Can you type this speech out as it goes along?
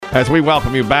As we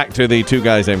welcome you back to the Two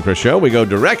Guys Named Chris show, we go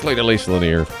directly to Lisa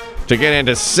Lanier to get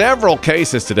into several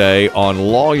cases today on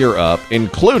Lawyer Up,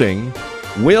 including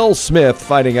Will Smith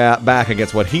fighting out back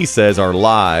against what he says are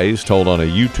lies told on a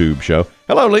YouTube show.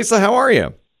 Hello, Lisa. How are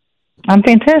you? I'm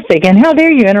fantastic. And how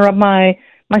dare you interrupt my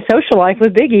social life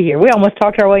with Biggie here? We almost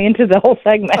talked our way into the whole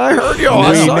segment. I heard y'all.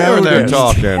 I saw you in there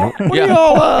talking. What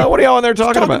are y'all in there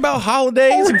talking about?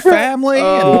 Holidays and family.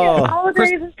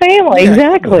 Holidays and family,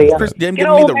 exactly. Chris Dem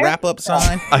giving me the wrap-up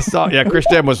sign. I saw, Chris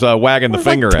Dem was wagging the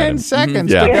finger at him. 10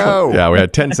 seconds to go. Yeah, we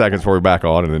had 10 seconds before we back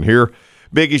on, and then here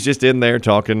Biggie's just in there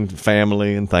talking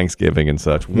family and Thanksgiving and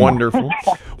such. Wonderful.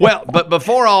 Well, but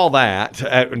before all that,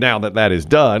 now that is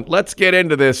done, let's get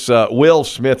into this Will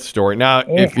Smith story. Now,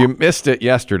 if you missed it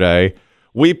yesterday,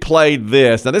 we played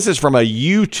this. Now, this is from a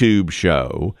YouTube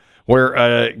show where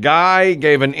a guy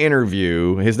gave an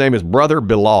interview. His name is Brother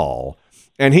Bilal.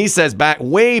 And he says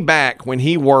way back when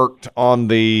he worked on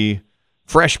the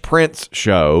Fresh Prince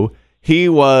show, he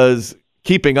was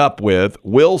keeping up with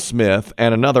Will Smith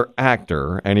and another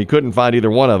actor, and he couldn't find either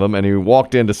one of them, and he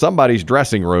walked into somebody's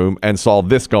dressing room and saw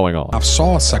this going on. I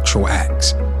saw sexual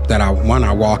acts that I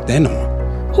walked in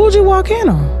on. Who'd you walk in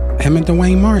on? Him and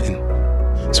Dwayne Martin.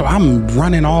 So I'm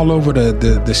running all over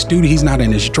the studio. He's not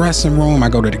in his dressing room. I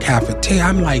go to the cafeteria.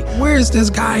 I'm like, where's this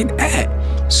guy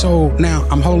at? So now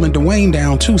I'm holding Dwayne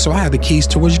down too, so I have the keys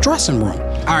to his dressing room.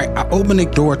 All right, I open the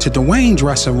door to Dwayne's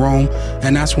dressing room,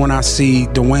 and that's when I see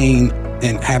Dwayne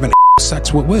and having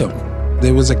sex with Will.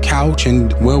 There was a couch,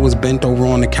 and Will was bent over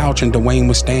on the couch, and Dwayne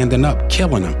was standing up,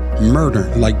 killing him. Murder.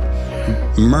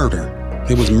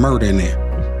 It was murder in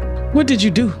there. What did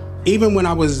you do? Even when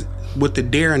I was with the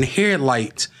deer and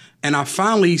headlights, and I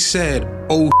finally said,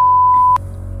 oh.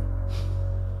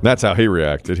 That's how he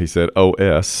reacted. He said,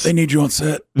 OS. They need you on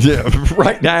set. Yeah,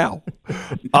 right now.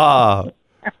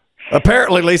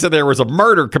 Apparently, Lisa, there was a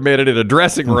murder committed in a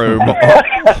dressing room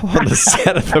on the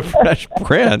set of The Fresh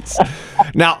Prince.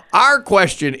 Now, our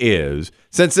question is,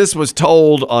 since this was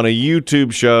told on a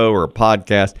YouTube show or a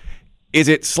podcast, is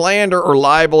it slander or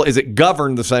libel? Is it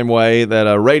governed the same way that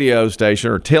a radio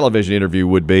station or television interview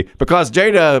would be? Because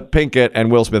Jada Pinkett and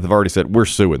Will Smith have already said, we're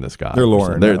suing this guy. They're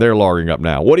lawyering. They're lawyering up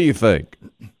now. What do you think?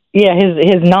 Yeah,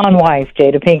 his non-wife,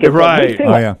 Jada Pinkett. Right.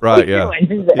 Oh, yeah. Right, yeah.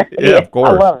 Yeah, of course.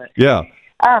 I love it. Yeah.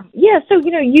 So,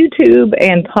 YouTube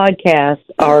and podcasts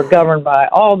are governed by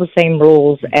all the same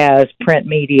rules as print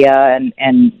media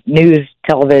and news,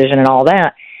 television, and all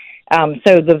that.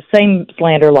 So the same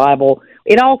slander, libel,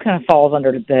 it all kind of falls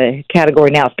under the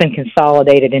category now. It's been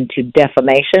consolidated into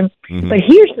defamation. Mm-hmm. But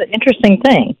here's the interesting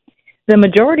thing. The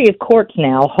majority of courts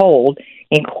now hold,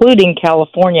 including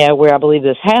California, where I believe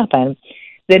this happened,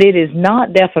 that it is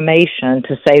not defamation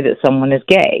to say that someone is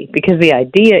gay, because the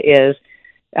idea is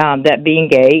that being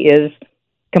gay is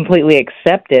completely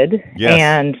accepted,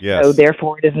 and so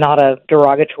therefore it is not a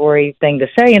derogatory thing to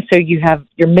say, and so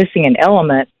you're missing an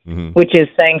element, which is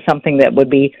saying something that would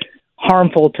be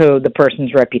harmful to the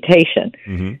person's reputation.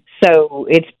 Mm-hmm. So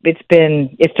it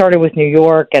started with New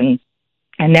York, and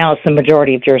now it's the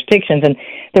majority of jurisdictions. And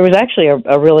there was actually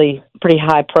a really pretty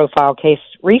high profile case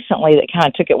recently that kind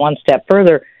of took it one step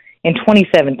further. In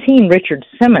 2017, Richard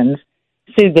Simmons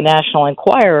sued the National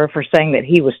Enquirer for saying that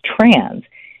he was trans.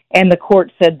 And the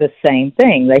court said the same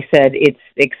thing. They said it's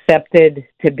accepted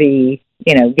to be,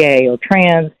 gay or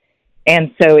trans,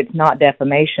 and so it's not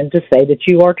defamation to say that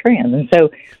you are trans. And so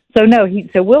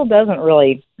Will doesn't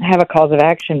really have a cause of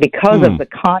action because of the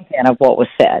content of what was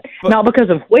said, not because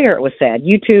of where it was said.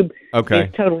 YouTube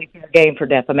is totally fair game for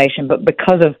defamation, but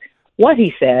because of what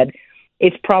he said,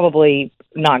 it's probably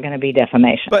not going to be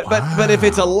defamation. But if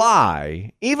it's a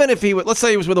lie, even if let's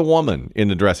say he was with a woman in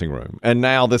the dressing room, and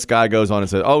now this guy goes on and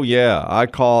says, "Oh yeah, I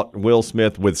caught Will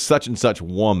Smith with such and such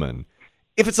woman."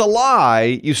 If it's a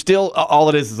lie, you still all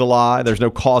it is a lie. There's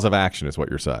no cause of action, is what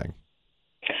you're saying.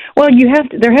 Well,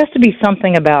 there has to be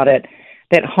something about it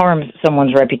that harms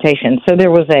someone's reputation. So there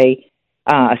was a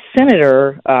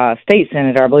senator, state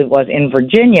senator, I believe it was, in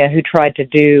Virginia, who tried to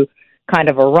do kind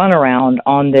of a runaround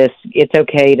on this it's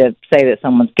okay to say that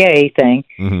someone's gay thing,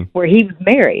 where he was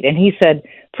married. And he said,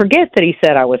 forget that he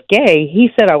said I was gay. He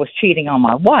said I was cheating on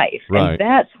my wife. Right. And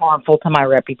that's harmful to my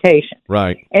reputation.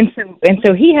 Right. And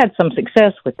so he had some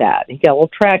success with that. He got a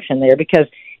little traction there because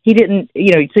he didn't,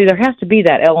 so there has to be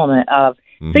that element of,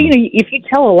 so, if you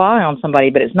tell a lie on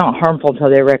somebody, but it's not harmful to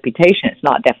their reputation, it's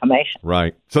not defamation.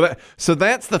 Right. So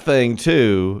that's the thing,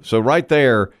 too. So right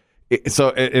there, so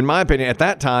in my opinion, at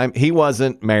that time, he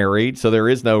wasn't married, so there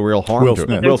is no real harm to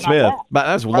him. Will Smith. But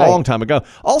that was a long time ago.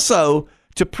 Also,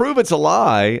 to prove it's a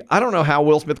lie, I don't know how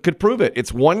Will Smith could prove it.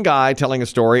 It's one guy telling a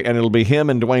story, and it'll be him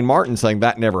and Dwayne Martin saying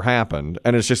that never happened.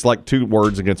 And it's just like two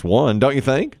words against one, don't you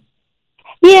think?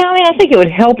 Yeah, I mean, I think it would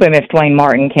help him if Dwayne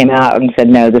Martin came out and said,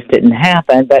 no, this didn't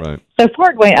happen. But so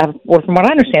far, from what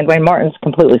I understand, Dwayne Martin's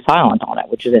completely silent on it,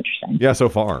 which is interesting. Yeah, so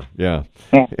far. Yeah.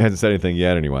 He hasn't said anything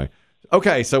yet anyway.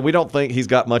 Okay, so we don't think he's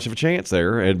got much of a chance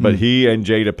there, but he and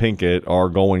Jada Pinkett are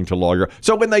going to lawyer.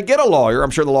 So when they get a lawyer,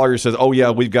 I'm sure the lawyer says, oh, yeah,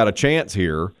 we've got a chance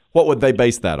here. What would they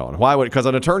base that on? Why would? Because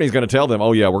an attorney's going to tell them,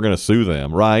 oh, yeah, we're going to sue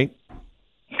them, right?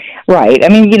 Right. I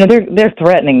mean, they're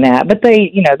threatening that, but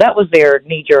that was their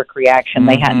knee-jerk reaction.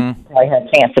 They hadn't probably had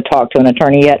a chance to talk to an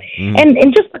attorney yet.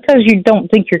 And just because you don't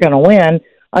think you're going to win,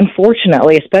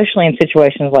 unfortunately, especially in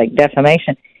situations like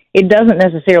defamation, it doesn't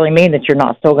necessarily mean that you're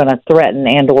not still going to threaten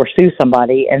and or sue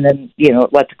somebody and then,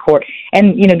 let the court.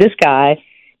 And, this guy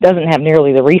doesn't have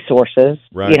nearly the resources.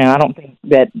 Right. I don't think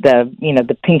that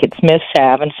the Pinkett Smiths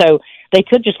have. And so they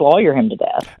could just lawyer him to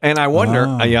death. And I wonder,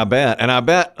 I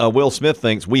bet Will Smith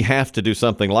thinks we have to do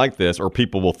something like this or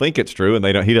people will think it's true, and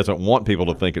he doesn't want people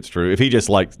to think it's true. If he just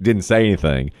didn't say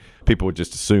anything, people would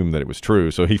just assume that it was true.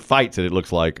 So he fights it. It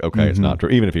looks like, okay, it's not true,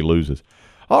 even if he loses.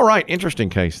 All right, interesting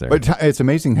case there. But it's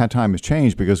amazing how time has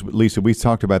changed because, Lisa, we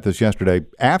talked about this yesterday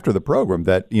after the program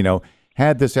that,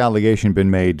 had this allegation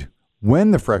been made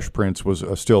when The Fresh Prince was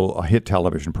still a hit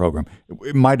television program,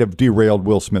 it might have derailed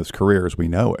Will Smith's career as we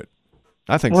know it.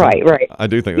 I think so. Right. I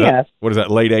do think that. What is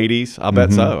that, late 80s? I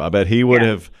bet so. I bet he would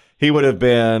have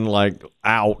been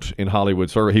out in Hollywood.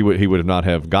 So he would not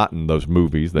have gotten those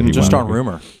movies that he just on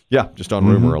rumor. Yeah, just on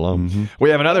rumor alone. We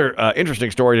have another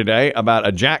interesting story today about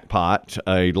a jackpot,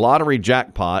 a lottery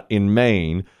jackpot in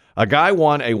Maine. A guy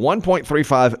won a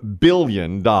 $1.35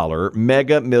 billion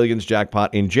Mega Millions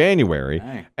jackpot in January,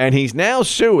 and he's now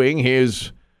suing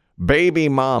his baby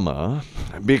mama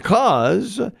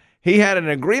because he had an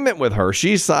agreement with her.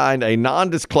 She signed a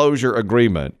non-disclosure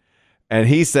agreement, and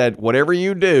he said, whatever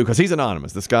you do, because he's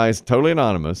anonymous. This guy is totally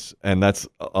anonymous, and that's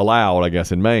allowed, I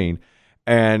guess, in Maine.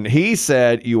 And he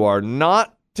said, you are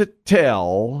not to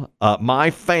tell my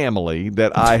family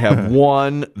that I have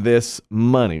won this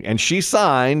money. And she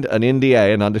signed an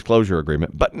NDA, a non-disclosure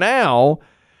agreement. But now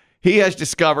he has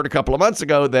discovered a couple of months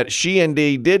ago that she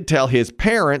indeed did tell his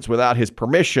parents without his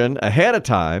permission ahead of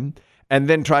time, and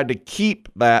then tried to keep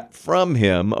that from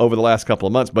him over the last couple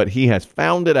of months, but he has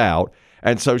found it out.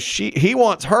 And so he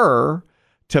wants her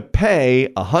to pay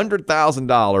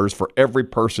 $100,000 for every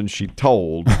person she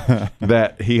told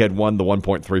that he had won the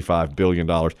 $1.35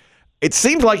 billion. It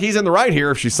seems like he's in the right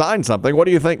here if she signed something. What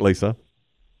do you think, Lisa?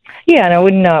 Yeah, no,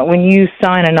 when you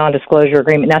sign a non-disclosure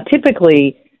agreement, now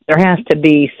typically there has to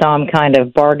be some kind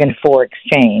of bargain for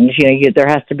exchange. There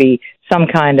has to be some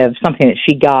kind of something that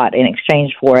she got in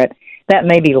exchange for it. That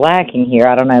may be lacking here.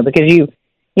 I don't know, because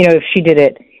if she did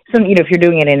it, if you're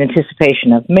doing it in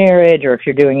anticipation of marriage, or if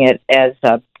you're doing it as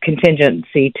a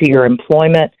contingency to your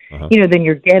employment, then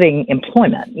you're getting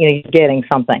employment. You're getting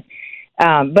something.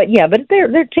 But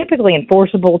they're typically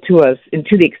enforceable to us and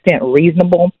to the extent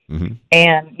reasonable.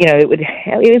 And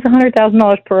is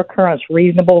 $100,000 per occurrence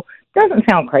reasonable? Doesn't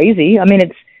sound crazy. I mean,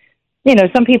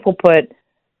 it's some people put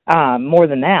more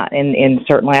than that, and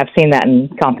certainly I've seen that in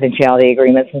confidentiality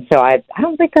agreements, and so I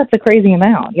don't think that's a crazy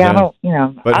amount. I don't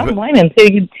blame him. So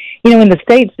in the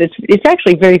states, it's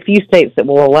actually very few states that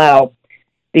will allow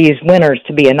these winners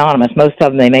to be anonymous. Most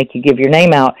of them, they make you give your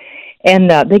name out, and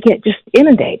they get just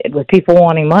inundated with people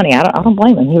wanting money. I don't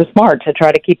blame him. He was smart to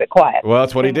try to keep it quiet. Well,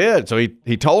 that's what he did. So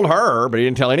he told her, but he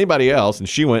didn't tell anybody else, and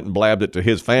she went and blabbed it to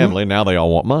his family. Now they all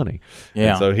want money.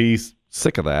 Yeah. And so he's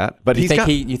sick of that. But you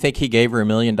think he gave her $1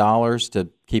 million to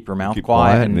keep her mouth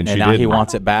quiet, and now he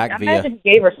wants it back? Imagine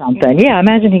he gave her something. Yeah,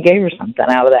 imagine he gave her something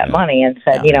out of that money and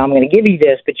said, I'm going to give you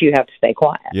this, but you have to stay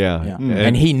quiet. Yeah.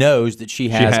 And he knows that she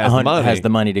has the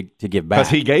money to give back.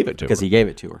 Because he gave it to her. Because he gave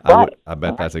it to her. I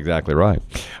bet that's exactly right.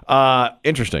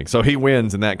 Interesting. So he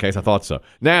wins in that case. I thought so.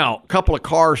 Now, a couple of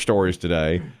car stories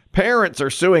today. Parents are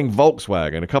suing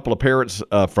Volkswagen. A couple of parents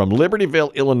from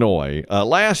Libertyville, Illinois.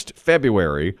 Last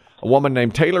February, a woman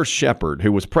named Taylor Shepard,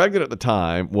 who was pregnant at the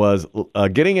time, was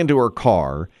getting into her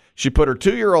car. She put her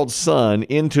 2-year-old son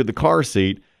into the car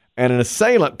seat, and an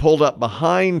assailant pulled up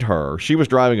behind her. She was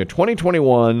driving a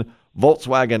 2021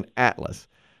 Volkswagen Atlas.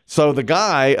 So the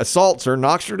guy assaults her,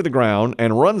 knocks her to the ground,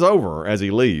 and runs over her as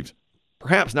he leaves,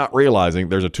 perhaps not realizing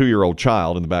there's a 2-year-old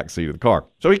child in the back seat of the car.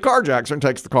 So he carjacks her and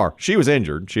takes the car. She was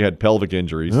injured. She had pelvic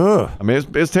injuries. I mean,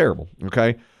 it's terrible,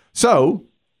 okay? So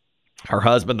her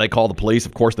husband, they call the police.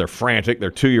 Of course, they're frantic.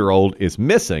 Their 2-year-old is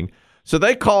missing. So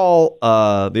they call,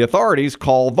 the authorities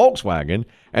call Volkswagen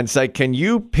and say, can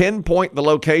you pinpoint the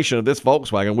location of this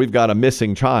Volkswagen? We've got a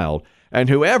missing child. And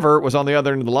whoever was on the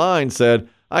other end of the line said,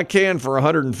 I can for a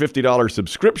 $150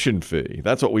 subscription fee.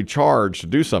 That's what we charge to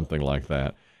do something like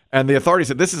that. And the authority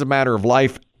said, this is a matter of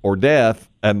life or death.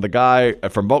 And the guy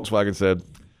from Volkswagen said,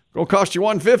 it's going to cost you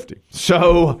 $150.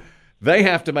 So they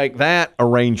have to make that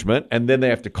arrangement, and then they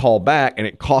have to call back, and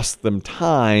it costs them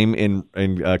time in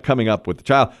coming up with the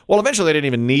child. Well, eventually they didn't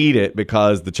even need it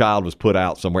because the child was put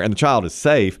out somewhere, and the child is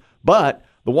safe. But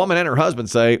the woman and her husband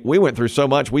say, we went through so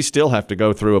much, we still have to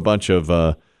go through a bunch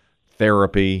of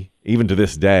therapy, even to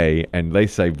this day, and they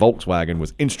say Volkswagen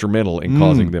was instrumental in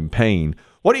causing them pain.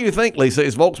 What do you think, Lisa?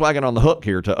 Is Volkswagen on the hook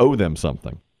here to owe them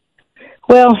something?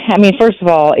 Well, I mean, first of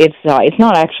all, it's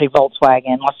not actually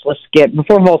Volkswagen. Let's get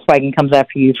before Volkswagen comes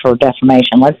after you for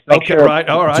defamation. Let's make sure. Right.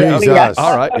 All right. Jesus. Okay.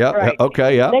 All right. Yeah. Right.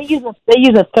 Okay. Yeah. They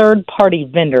use a third party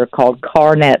vendor called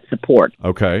CarNet Support,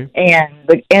 Okay.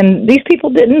 and these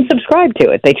people didn't subscribe to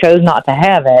it. They chose not to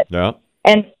have it. Yeah.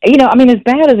 And I mean, as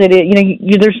bad as it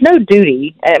is, there's no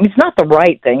duty. I mean, it's not the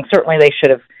right thing. Certainly, they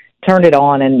should have turned it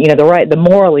on, and the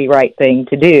morally right thing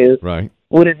to do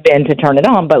would have been to turn it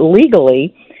on. But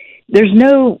legally, there's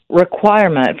no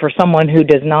requirement for someone who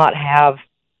does not have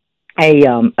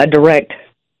a direct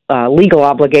legal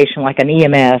obligation like an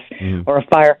EMS or a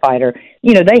firefighter.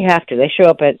 They have to. They show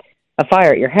up at a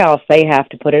fire at your house, they have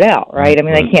to put it out, right? I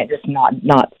mean, they can't just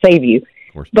not save you.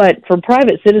 But for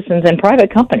private citizens and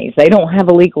private companies, they don't have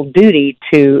a legal duty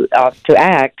to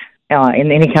act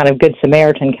in any kind of Good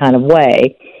Samaritan kind of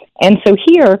way. And so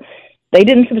here, they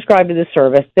didn't subscribe to the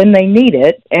service, then they need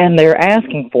it, and they're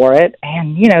asking for it.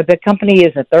 And, the company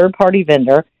is a third-party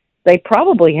vendor. They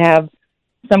probably have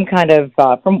some kind of,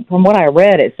 from what I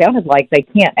read, it sounded like they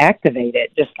can't activate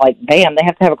it. Just like, bam, they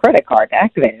have to have a credit card to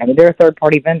activate it. I mean, they're a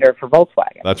third-party vendor for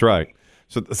Volkswagen. That's right.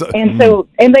 So And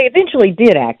they eventually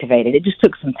did activate it. It just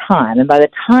took some time. And by the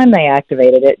time they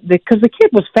activated it, because the kid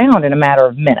was found in a matter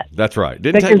of minutes. That's right.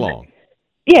 Didn't take long.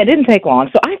 Yeah, it didn't take long.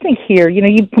 So I think here,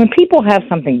 when people have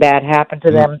something bad happen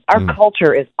to them, our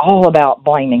culture is all about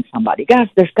blaming somebody. Guys,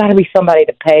 there's got to be somebody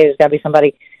to pay. There's got to be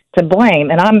somebody to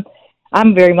blame. And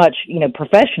I'm very much,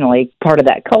 professionally part of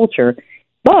that culture.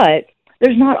 But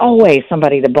there's not always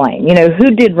somebody to blame.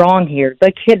 Who did wrong here?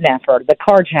 The kidnapper, the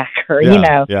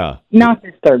carjacker, not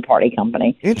this third-party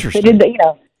company. Interesting.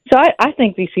 So I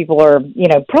think these people are,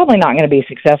 probably not going to be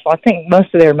successful. I think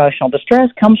most of their emotional distress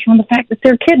comes from the fact that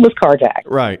their kid was carjacked.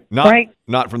 Right.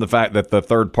 Not from the fact that the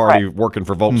third party working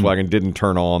for Volkswagen didn't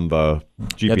turn on the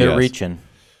GPS. Yeah, they're reaching.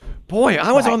 Boy,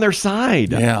 I was on their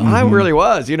side. Yeah. I really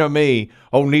was. Me,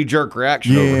 knee-jerk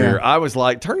reaction over here. I was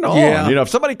like, turn it on. Yeah. If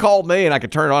somebody called me and I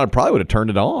could turn it on, I probably would have turned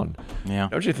it on. Yeah.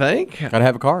 Don't you think? Got to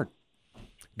have a card.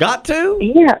 Got to?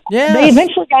 Yeah. Yes. They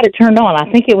eventually got it turned on.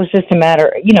 I think it was just a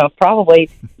matter, probably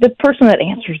the person that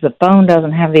answers the phone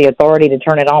doesn't have the authority to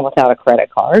turn it on without a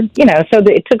credit card, so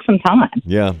it took some time.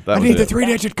 Yeah. I need the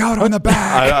 3-digit code on the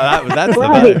back. That's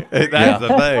Right. the thing. That's the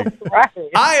thing. Right.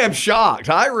 I am shocked.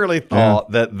 I really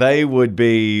thought that they would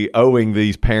be owing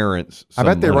these parents I some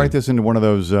bet they money. write this into one of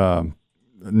those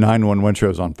 911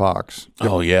 shows on Fox.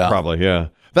 Oh, yeah. Probably, yeah.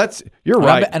 You're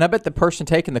right. And I bet the person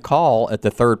taking the call at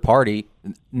the third party,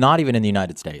 not even in the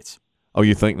United States. Oh,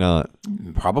 you think not?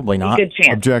 Probably not. Good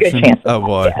chance. Objection. Good chance. Oh,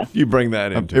 boy. You bring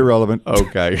that into Irrelevant.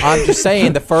 Okay. I'm just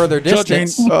saying the further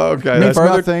distance. Okay. Means That's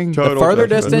nothing. The further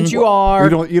distance you are.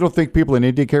 You don't think people in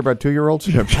India care about 2-year-olds?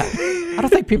 I don't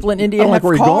think people in India I don't have like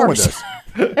where you're going with cars.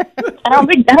 this. I don't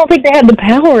think they had the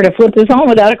power to flip this on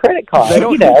without a credit card.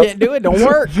 They can't do it. Don't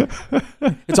work.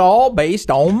 It's all based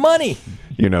on money.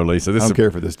 Lisa, this I is don't care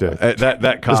for this day. that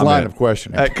comment. This line of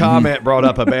questioning. That comment brought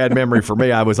up a bad memory for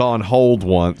me. I was on hold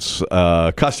once,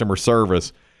 customer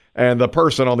service, and the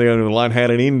person on the other end of the line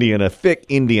had a thick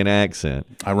Indian accent.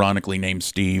 Ironically named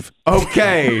Steve.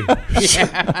 Okay.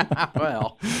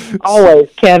 Well, Always,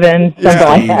 Kevin.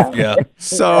 Something like that. Yeah.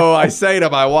 So I say to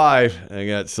my wife, I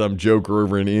got some joker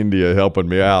over in India helping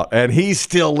me out, and he's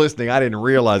still listening. I didn't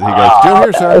realize it. He goes, Still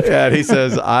here, sir. yeah, and he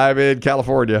says, I'm in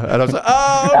California. And I was like,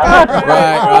 oh,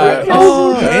 right.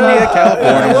 Oh, India,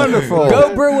 California. Wonderful.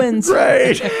 Go Bruins.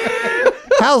 great.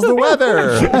 How's the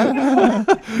weather?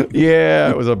 Yeah,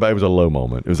 it was a low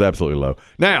moment. It was absolutely low.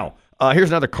 Now, here's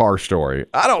another car story.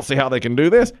 I don't see how they can do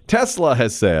this. Tesla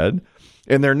has said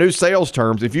in their new sales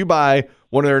terms, if you buy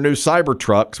one of their new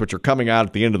Cybertrucks, which are coming out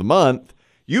at the end of the month,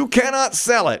 you cannot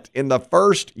sell it in the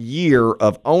first year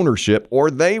of ownership or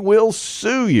they will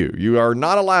sue you. You are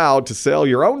not allowed to sell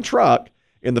your own truck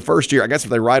in the first year. I guess if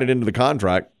they write it into the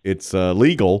contract, it's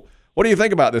legal. What do you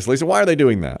think about this, Lisa? Why are they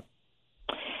doing that?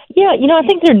 Yeah, I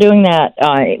think they're doing that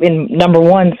in number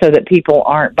one so that people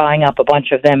aren't buying up a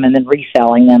bunch of them and then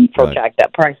reselling them for jacked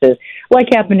up prices, like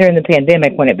happened during the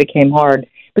pandemic when it became hard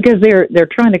because they're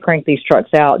trying to crank these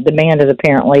trucks out. Demand is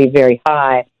apparently very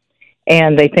high,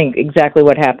 and they think exactly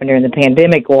what happened during the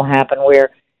pandemic will happen,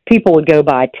 where people would go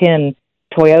buy 10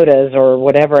 Toyotas or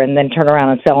whatever and then turn around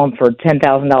and sell them for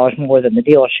 $10,000 more than the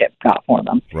dealership got for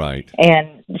them. Right.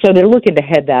 And so they're looking to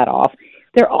head that off.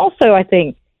 They're also, I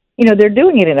think, they're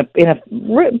doing it in a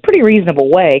pretty reasonable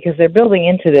way because they're building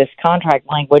into this contract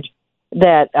language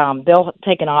that they'll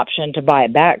take an option to buy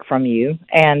it back from you.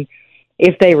 And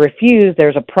if they refuse,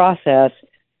 there's a process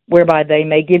whereby they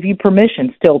may give you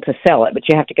permission still to sell it, but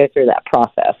you have to go through that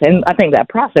process. And I think that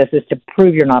process is to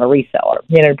prove you're not a reseller,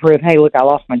 to prove, hey, look, I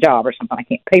lost my job or something. I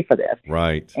can't pay for this.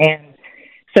 Right. And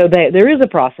so there is a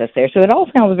process there. So it all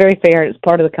sounds very fair. It's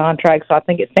part of the contract, so I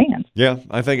think it stands. Yeah,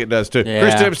 I think it does, too. Yeah.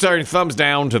 Chris Tibbs starting thumbs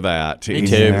down to that. Me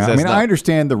too. Yeah, I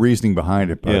understand the reasoning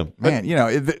behind it, but, man,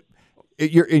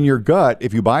 you're in your gut,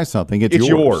 if you buy something, it's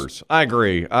yours. I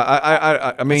agree.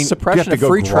 I mean, suppression you have to of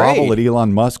free go grovel trade at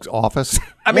Elon Musk's office.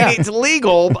 I mean, it's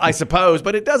legal, I suppose,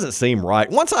 but it doesn't seem right.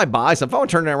 Once I buy something, if I want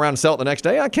to turn it around and sell it the next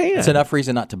day, I can. It's enough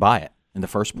reason not to buy it in the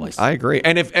first place. I agree.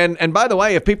 And and by the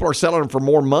way, if people are selling them for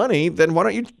more money, then why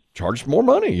don't you charge more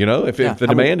money? If the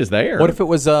demand is there. What if it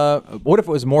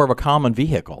was more of a common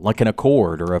vehicle, like an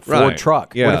Accord or a Ford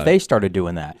truck? Yeah. What if they started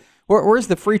doing that? Where's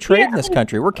the free trade in this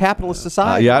country? We're a capitalist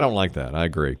society. I don't like that. I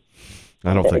agree.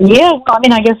 I don't think. Yeah, I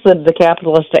mean, I guess the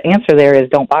capitalist answer there is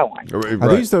don't buy one. Right.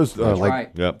 Are these those right.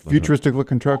 futuristic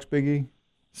looking trucks, Biggie?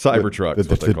 Cybertruck.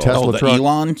 The Tesla the truck.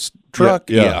 Elon's truck?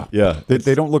 Yeah.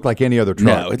 They don't look like any other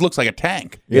truck. No, it looks like a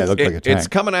tank. Yeah, it looks like a tank. It's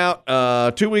coming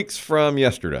out 2 weeks from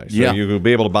yesterday, so Yeah. you'll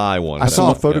be able to buy one. I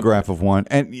saw a photograph of one,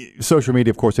 and social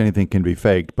media, of course, anything can be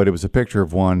faked, but it was a picture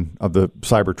of one of the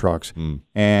Cybertrucks,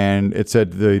 and it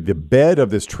said the bed of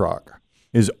this truck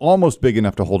is almost big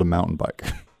enough to hold a mountain bike.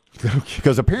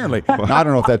 Because apparently, I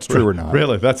don't know if that's true or not.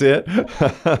 Really? That's it?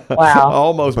 Wow.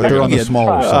 Almost. But they're on the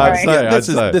smaller side. This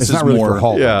is not really more for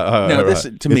haul. Yeah. No, this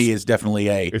to me is definitely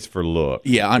It's for look.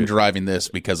 Yeah, I'm driving this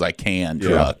because I can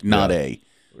truck, not a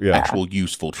actual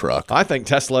useful truck. I think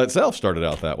Tesla itself started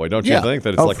out that way. Don't you Yeah. think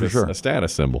that it's like for sure. a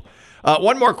status symbol?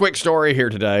 One more quick story here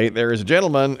today. There is a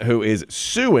gentleman who is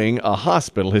suing a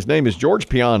hospital. His name is George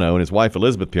Piano and his wife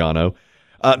Elizabeth Piano.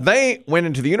 They went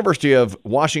into the University of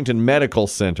Washington Medical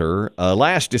Center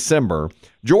last December.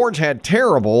 George had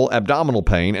terrible abdominal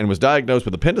pain and was diagnosed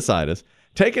with appendicitis,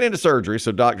 taken into surgery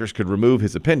so doctors could remove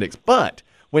his appendix. But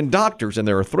when doctors, and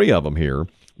there are 3 of them here,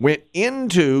 went in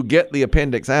to get the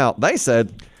appendix out, they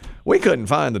said, we couldn't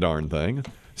find the darn thing.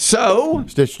 So,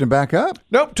 Stitched him back up?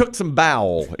 nope, took some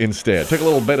bowel instead. Took a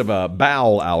little bit of a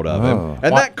bowel out of him.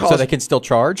 And that caused So they can still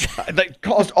charge? that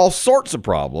caused all sorts of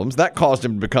problems. That caused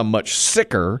him to become much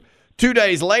sicker. 2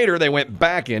 days later, they went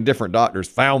back in. Different doctors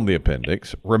found the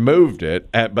appendix, removed it.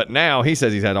 But now he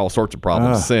says he's had all sorts of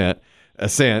problems since.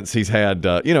 He's had,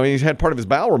 he's had part of his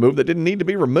bowel removed that didn't need to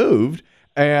be removed.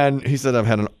 And he said, I've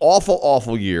had an awful,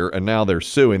 awful year. And now they're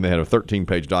suing. They had a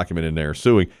 13-page document in there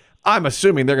suing. I'm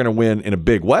assuming they're going to win in a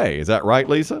big way. Is that right,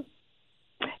 Lisa?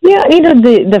 Yeah,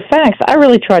 the facts, I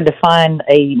really tried to find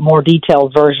a more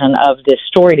detailed version of this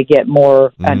story to get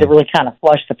more, to really kind of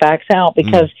flush the facts out,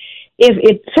 because if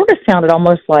it sort of sounded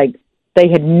almost like they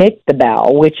had nicked the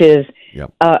bowel, which is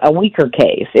a weaker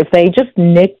case. If they just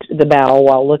nicked the bowel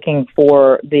while looking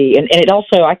for and it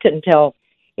also, I couldn't tell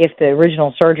if the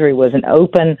original surgery was an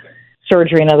open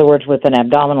surgery, in other words, with an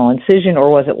abdominal incision,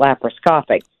 or was it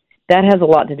laparoscopic. That has a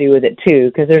lot to do with it too,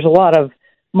 because there's a lot of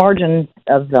margin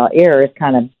of error is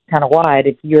kind of wide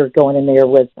if you're going in there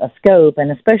with a scope, and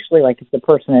especially like if the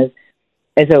person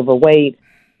is overweight,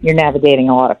 you're navigating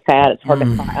a lot of fat. It's hard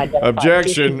to find.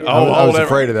 Objection. I was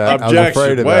afraid of that. Objection. I was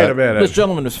afraid of Wait that. a minute. This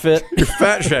gentleman is fit. You're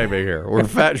fat shaming here. We're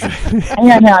fat shaming.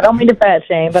 Yeah, no, I don't mean to fat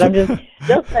shame, but I'm just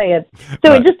saying.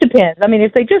 So It just depends. I mean,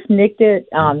 if they just nicked it,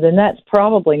 then that's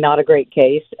probably not a great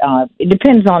case. It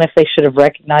depends on if they should have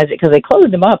recognized it, because they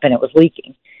closed him up and it was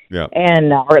leaking. Yeah.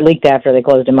 And or it leaked after they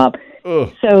closed him up.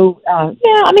 Ugh. So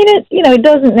I mean, it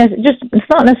doesn't it's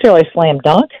not necessarily a slam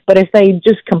dunk, but if they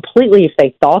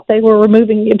thought they were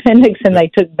removing the appendix and they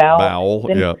took bowel,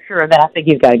 then sure, then I think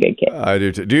you've got a good case. I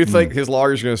do too. Do you think his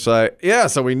lawyer's going to say, yeah,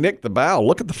 so we nicked the bowel?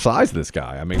 Look at the size of this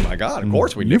guy. I mean, my God, of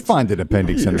course we You nicked. find an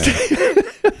appendix in there.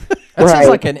 That sounds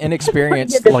like an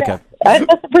inexperienced, That's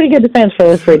a pretty good defense for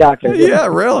those 3 doctors. Yeah,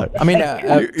 really. I mean,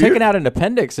 taking out an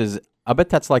appendix I bet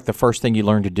that's like the first thing you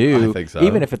learn to do. I think so.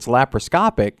 Even if it's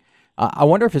laparoscopic. I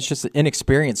wonder if it's just an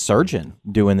inexperienced surgeon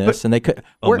doing this, and they could.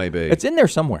 maybe it's in there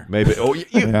somewhere. Maybe. Oh,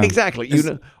 exactly.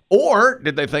 Or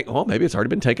did they think, well, maybe it's already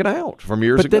been taken out from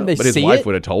years but ago? But his wife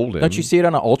would have told him. Don't you see it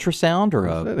on an ultrasound or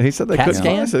a He said they CAT couldn't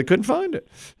scan? find it. They couldn't find it.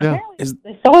 Yeah. They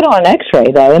saw it on an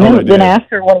X-ray though, and then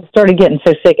after when he started getting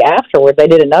so sick afterward, they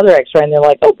did another X-ray, and they're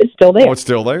like, "Oh, it's still there." Oh, it's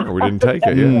still there. We didn't take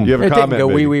it. Yeah. You have a It comment? didn't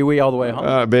go Biggie? wee all the way home.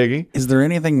 Biggie. Is there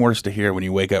anything worse to hear when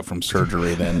you wake up from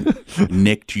surgery than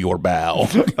nicked your bowel?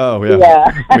 Oh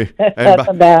yeah. That's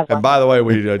a bad one. And by the way,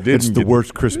 we did. It's the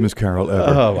worst Christmas carol ever.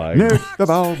 Oh my!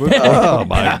 Oh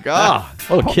my God!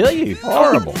 It'll kill you.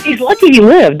 Horrible. He's lucky he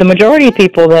lived. The majority of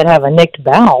people that have a nicked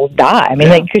bowel die. I mean,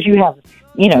 because you have,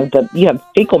 you have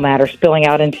fecal matter spilling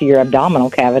out into your abdominal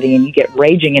cavity, and you get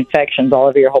raging infections all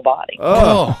over your whole body.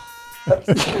 Oh.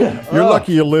 You're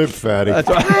lucky you lived, fatty. That's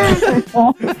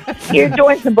right. You're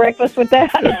doing some breakfast with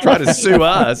that. Try to sue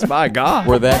us. My God.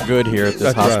 We're that good here at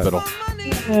this hospital.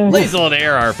 Lisa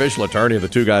Lanier, our official attorney of the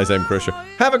Two Guys Named Chris Show.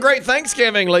 Have a great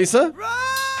Thanksgiving, Lisa.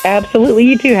 Absolutely.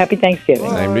 You too. Happy Thanksgiving.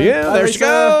 Same to you. There she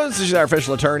goes. She's our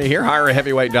official attorney here.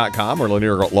 HireAHeavyweight.com or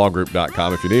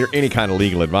LanierLawGroup.com if you need any kind of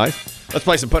legal advice. Let's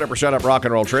play some Put Up or Shut Up rock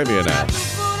and roll trivia now.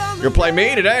 You'll play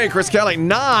me today, Chris Kelly,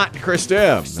 not Chris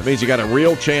Tim. That means you got a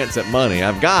real chance at money.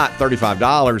 I've got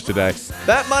 $35 today.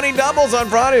 That money doubles on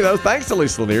Friday, though. Thanks to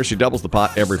Lisa Lanier. She doubles the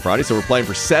pot every Friday. So we're playing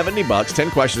for $70.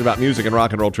 10 questions about music and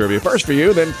rock and roll trivia. First for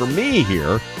you, then for me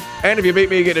here. And if you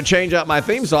beat me, you get to change out my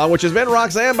theme song, which has been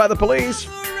Roxanne by The Police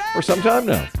for some time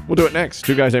now. We'll do it next.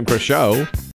 Two Guys Named Chris Show.